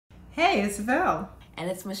Hey, it's Val. And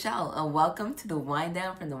it's Michelle, and welcome to the Wind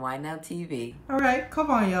Down from the Wind Down TV. All right, come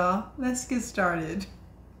on, y'all. Let's get started.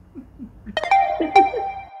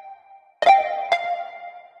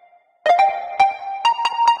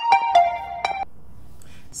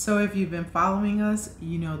 So if you've been following us,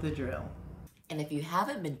 you know the drill. And if you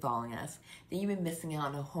haven't been following us, then you've been missing out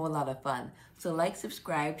on a whole lot of fun. So like,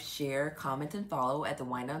 subscribe, share, comment, and follow at the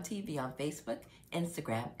Wind Down TV on Facebook,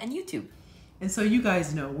 Instagram, and YouTube. And so you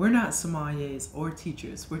guys know, we're not sommeliers or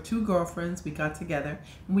teachers. We're two girlfriends. We got together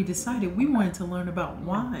and we decided we wanted to learn about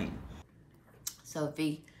wine. So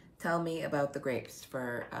V, tell me about the grapes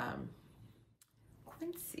for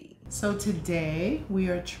Quincy. So today we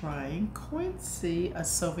are trying Quincy, a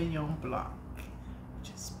Sauvignon Blanc,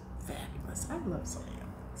 which is fabulous. I love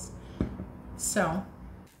Sauvignons. So,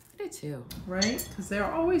 I do too. right? Because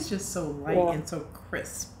they're always just so light and so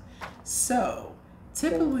crisp. So,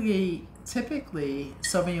 typically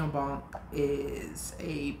Sauvignon Blanc is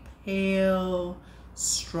a pale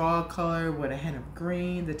straw color with a hint of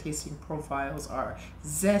green. The tasting profiles are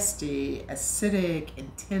zesty, acidic,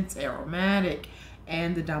 intense, aromatic,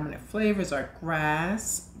 and the dominant flavors are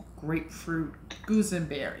grass, grapefruit,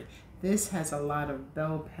 gooseberry. This has a lot of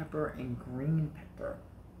bell pepper and green pepper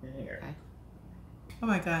in here. Okay. Oh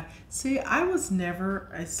my God. See, I was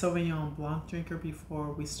never a Sauvignon Blanc drinker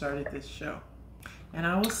before we started this show. And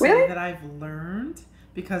I will say that I've learned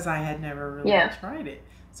because I had never really tried it.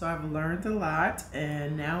 So I've learned a lot,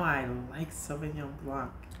 and now I like Sauvignon Blanc.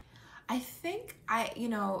 I think I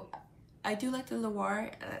do like the Loire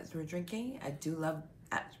as we're drinking. I do love,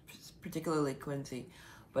 particularly Quincy,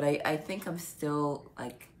 but I think I'm still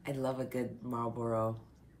like, I love a good Marlboro.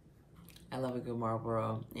 I love a good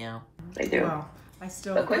Marlboro, yeah. I do. Well, I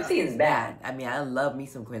still. But Quincy is bad. I mean, I love me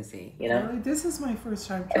some Quincy. You know? Really? This is my first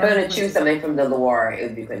time If I'm going to choose something from the Loire, it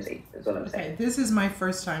would be Quincy, is what I'm saying. Okay, this is my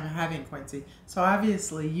first time having Quincy. So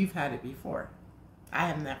obviously you've had it before. I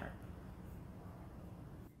have never.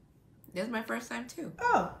 This is my first time too.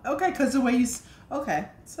 Oh, okay, because the way you... Okay,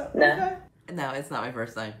 so... Nah. Okay. No, it's not my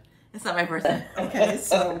first time. It's not my first time. Okay,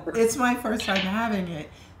 so it's my first time having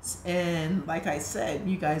it. And like I said,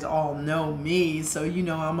 you guys all know me, so you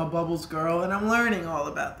know I'm a Bubbles girl and I'm learning all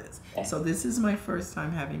about this. Okay. So this is my first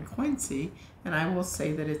time having Quincy, and I will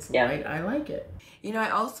say that it's light. I like it. You know, I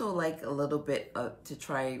also like a little bit to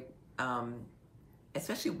try,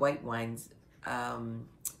 especially white wines, on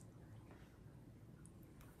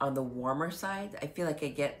the warmer side. I feel like I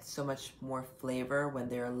get so much more flavor when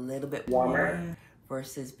they're a little bit warmer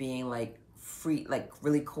versus being like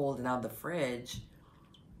really cold and out of the fridge.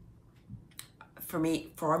 For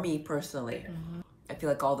me personally, I feel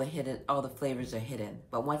like all the flavors are hidden.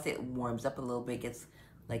 But once it warms up a little bit, it gets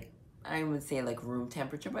like, I would say like room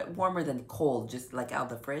temperature, but warmer than cold, just like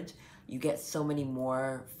out of the fridge. You get so many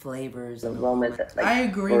more flavors. The moment that, like, I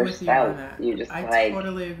agree with you on that. You just I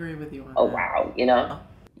totally agree with you on oh that. wow, you know?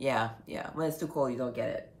 Yeah. When it's too cold, you don't get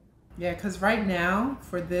it. Yeah, because right now,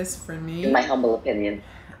 for me... In my humble opinion.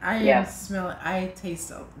 I am smelling. I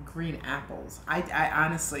taste green apples. I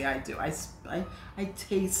honestly I do. I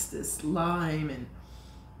taste this lime and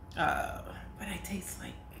but I taste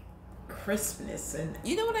like crispness and.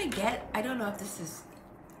 You know what I get? I don't know if this is.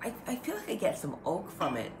 I feel like I get some oak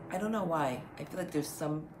from it. I don't know why. I feel like there's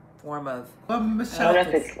some form of. Well, Michelle,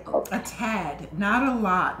 a tad, not a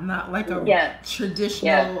lot, not like a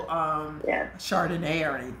traditional Chardonnay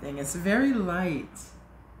or anything. It's very light.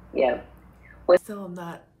 Yeah. Still,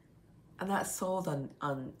 I'm not sold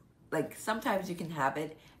on like, sometimes you can have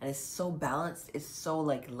it and it's so balanced, it's so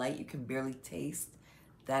like light, you can barely taste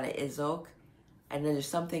that it is oak. And then there's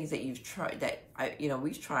some things that you've tried that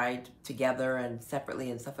we've tried together and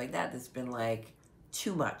separately and stuff like that that's been like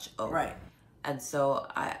too much oak. Right. And so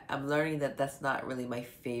I'm learning that that's not really my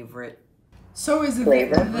favorite. So is it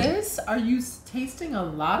flavor. This? Are you tasting a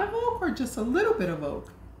lot of oak or just a little bit of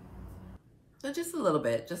oak? No, just a little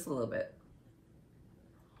bit,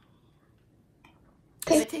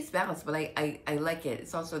 It tastes balanced, but I like it.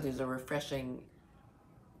 It's also, there's a refreshing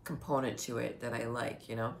component to it that I like,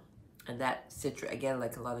 you know? And that citrus, I get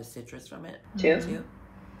like a lot of citrus from it too.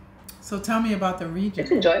 So tell me about the region.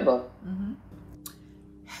 It's enjoyable.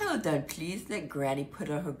 Hold on, please. Let Granny put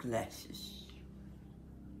on her glasses.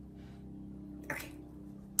 Okay.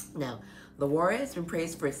 Now, Loire has been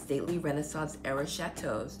praised for its stately Renaissance-era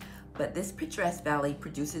chateaus, but this picturesque valley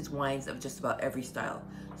produces wines of just about every style.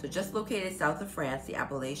 So just located south of France, the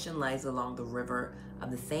appellation lies along the river of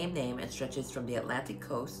the same name and stretches from the Atlantic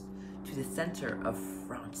coast to the center of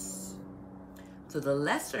France. So the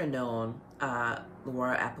lesser known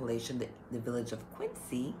Loire appellation, the village of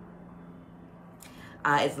Quincy,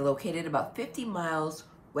 is located about 50 miles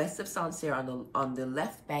west of Sancerre on the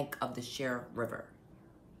left bank of the Cher River.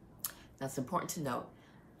 Now it's important to note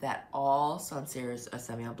that all Sancerres are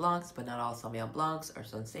Sauvignon Blancs, but not all Sauvignon Blancs are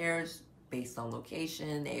Sancerres, based on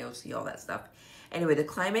location, AOC, all that stuff. Anyway, the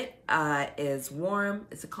climate is warm.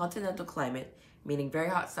 It's a continental climate, meaning very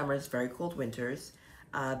hot summers, very cold winters.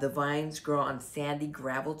 The vines grow on sandy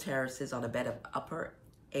gravel terraces on a bed of upper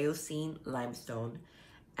Eocene limestone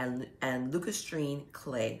and lacustrine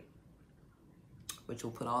clay, which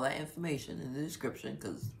we'll put all that information in the description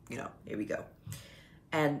because, you know, here we go.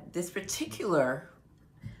 And this particular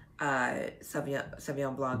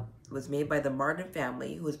Sauvignon Blanc was made by the Mardon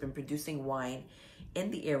family, who has been producing wine in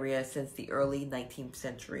the area since the early 19th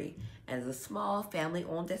century, and is a small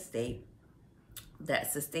family-owned estate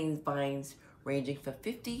that sustains vines ranging from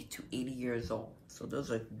 50 to 80 years old. So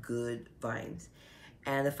those are good vines.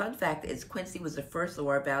 And the fun fact is Quincy was the first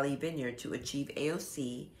Loire Valley vineyard to achieve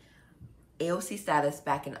AOC status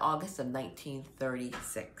back in August of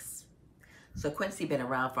 1936. So Quincy been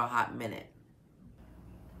around for a hot minute.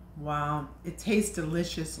 Wow, it tastes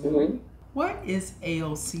delicious. What does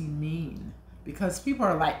AOC mean? Because people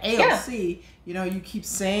are like, AOC, you know, you keep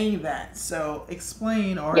saying that. So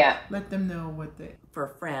explain or let them know what they... For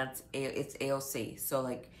France, it's AOC. So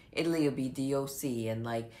like Italy would be DOC, and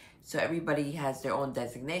like, so everybody has their own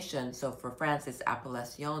designation. So for France, it's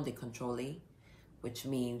Appellation de Contrôle, which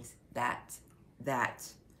means that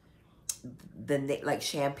like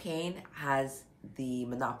Champagne has the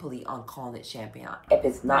monopoly on calling it champagne. If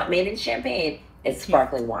it's not made in Champagne, it's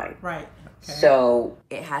sparkling wine. Right. Okay. So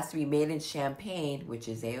it has to be made in Champagne, which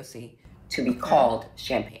is AOC, to be called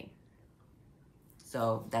champagne.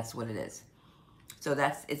 So that's what it is. So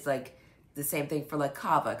it's like the same thing for like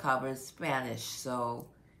cava. Cava is Spanish. So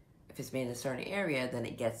if it's made in a certain area, then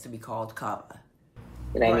it gets to be called cava.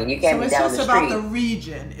 You know what I mean? You can't be down the street. So it's just about the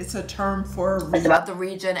region. It's a term for a region. It's about the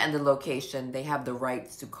region and the location. They have the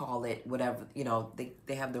rights to call it whatever, you know,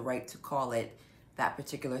 they have the right to call it that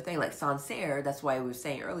particular thing. Like Sancerre, that's why we were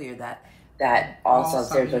saying earlier that all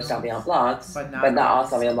Sancerres are Sauvignon Blancs, but not all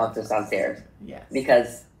Sauvignon Blancs are Sancerres. Yes.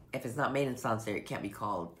 Because if it's not made in Sancerre, it can't be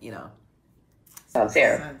called, you know,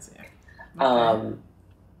 Sancerre. Okay.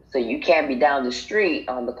 So you can't be down the street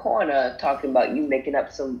on the corner talking about you making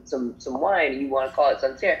up some wine and you want to call it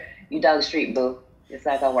Sancerre. You down the street, boo. It's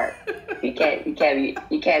not gonna work. You can't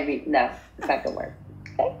be. No, it's not gonna work.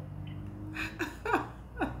 Okay.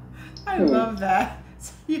 I love that.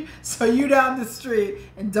 So you down the street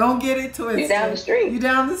and don't get it twisted. You down the street. You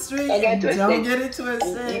down the street and don't get it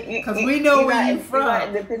twisted. Because we know where you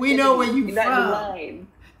from. We know where you from.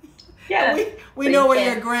 Yeah. We know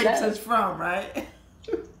where your grapes is from, right?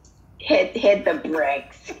 Hit the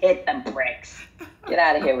bricks. Hit the bricks. Get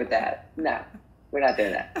out of here with that. No, we're not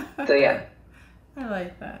doing that. So yeah. I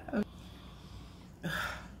like that.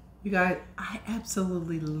 You guys, I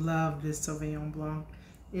absolutely love this Sauvignon Blanc.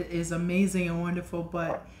 It is amazing and wonderful,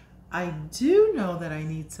 but I do know that I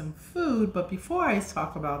need some food. But before I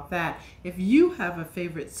talk about that, if you have a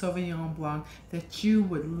favorite Sauvignon Blanc that you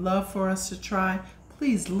would love for us to try,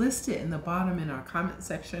 please list it in the bottom in our comment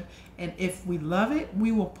section. And if we love it,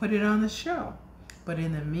 we will put it on the show. But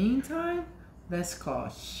in the meantime, let's call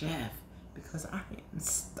Chef because I am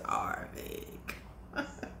starving.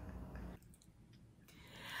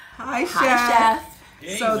 Hi, Chef.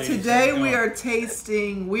 Hey, so today we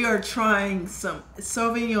are trying some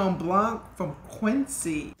Sauvignon Blanc from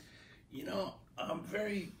Quincy. You know, I'm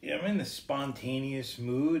in a spontaneous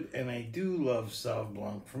mood, and I do love Sauv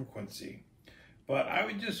Blanc from Quincy. But I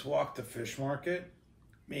would just walk the fish market.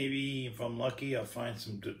 Maybe if I'm lucky, I'll find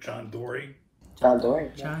some John Dory.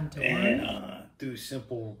 And do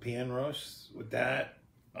simple pan roasts with that.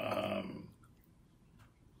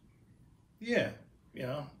 Yeah, you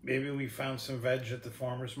know, maybe we found some veg at the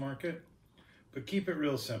farmer's market. But keep it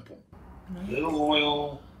real simple. Little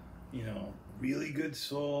oil, you know, really good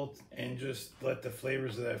salt, and just let the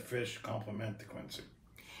flavors of that fish complement the Quincy.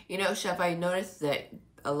 You know, Chef, I noticed that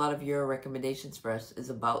a lot of your recommendations for us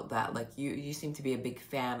is about that. Like you seem to be a big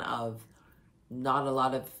fan of not a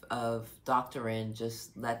lot of doctoring,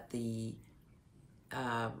 just let the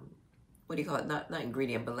what do you call it? Not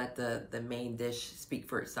ingredient, but let the main dish speak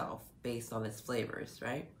for itself based on its flavors,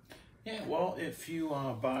 right? Yeah, well, if you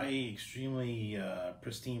buy extremely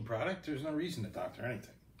pristine product, there's no reason to doctor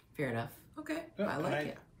anything. Fair enough. Okay, Yeah, I like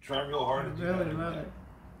it. Try real hard to do that. Really love it.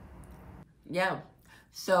 Yeah.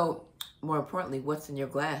 So, more importantly, what's in your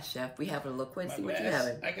glass, Chef? We have a little Quincy. What you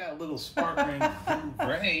having? I got a little sparkling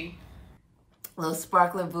Vouvray. A little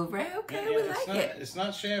sparkling Vouvray. Okay, we like it. It's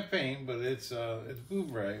not champagne, but it's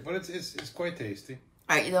Vouvray. But it's quite tasty.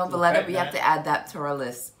 All right, Valletta, we have to add that to our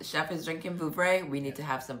list. Chef is drinking Vouvray. We need to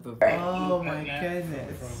have some Vouvray. Oh my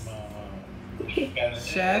goodness.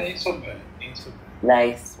 Chef. Ain't so bad.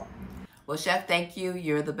 Nice. Well, Chef, thank you.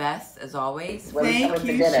 You're the best, as always. Thank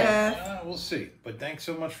you, Chef. We'll see. But thanks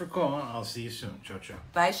so much for calling. I'll see you soon. Ciao, ciao.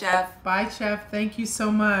 Bye, Chef. Bye, Chef. Thank you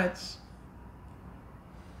so much.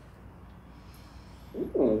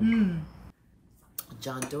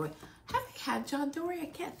 John Dory. Have I had John Dory? I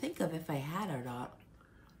can't think of if I had or not.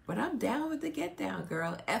 But I'm down with the get down,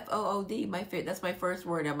 girl. FOOD. That's my first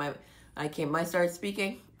word. I started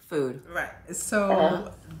speaking food. Right.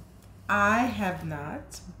 So I have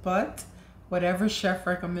not, but whatever chef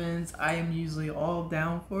recommends, I am usually all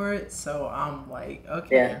down for it. So I'm like,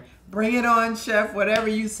 okay, bring it on, chef. Whatever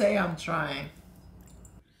you say, I'm trying.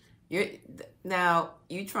 You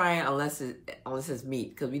trying unless it's meat,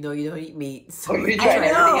 because we know you don't eat meat. So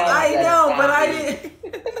I know, but I didn't.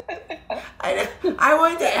 I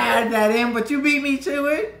wanted to add that in, but you beat me to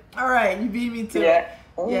it. All right, you beat me to it.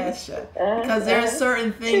 Yes, chef. Because there are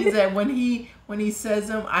certain things that when he says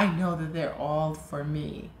them, I know that they're all for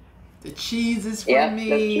me. The cheese is for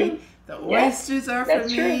me. The oysters are for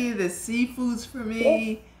me. The seafood's for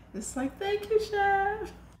me. It's like, thank you,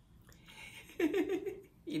 chef.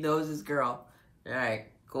 He knows his girl. All right,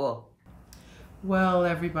 cool. Well,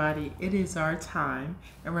 everybody, it is our time.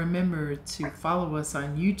 And remember to follow us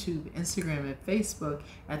on YouTube, Instagram, and Facebook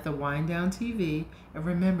at The Wine Down TV. And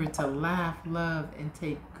remember to laugh, love, and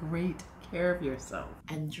take great care of yourself.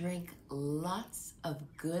 And drink lots of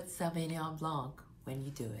good Sauvignon Blanc when you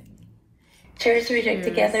do it. Cheers, we drink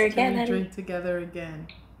together again, honey. Drink together again.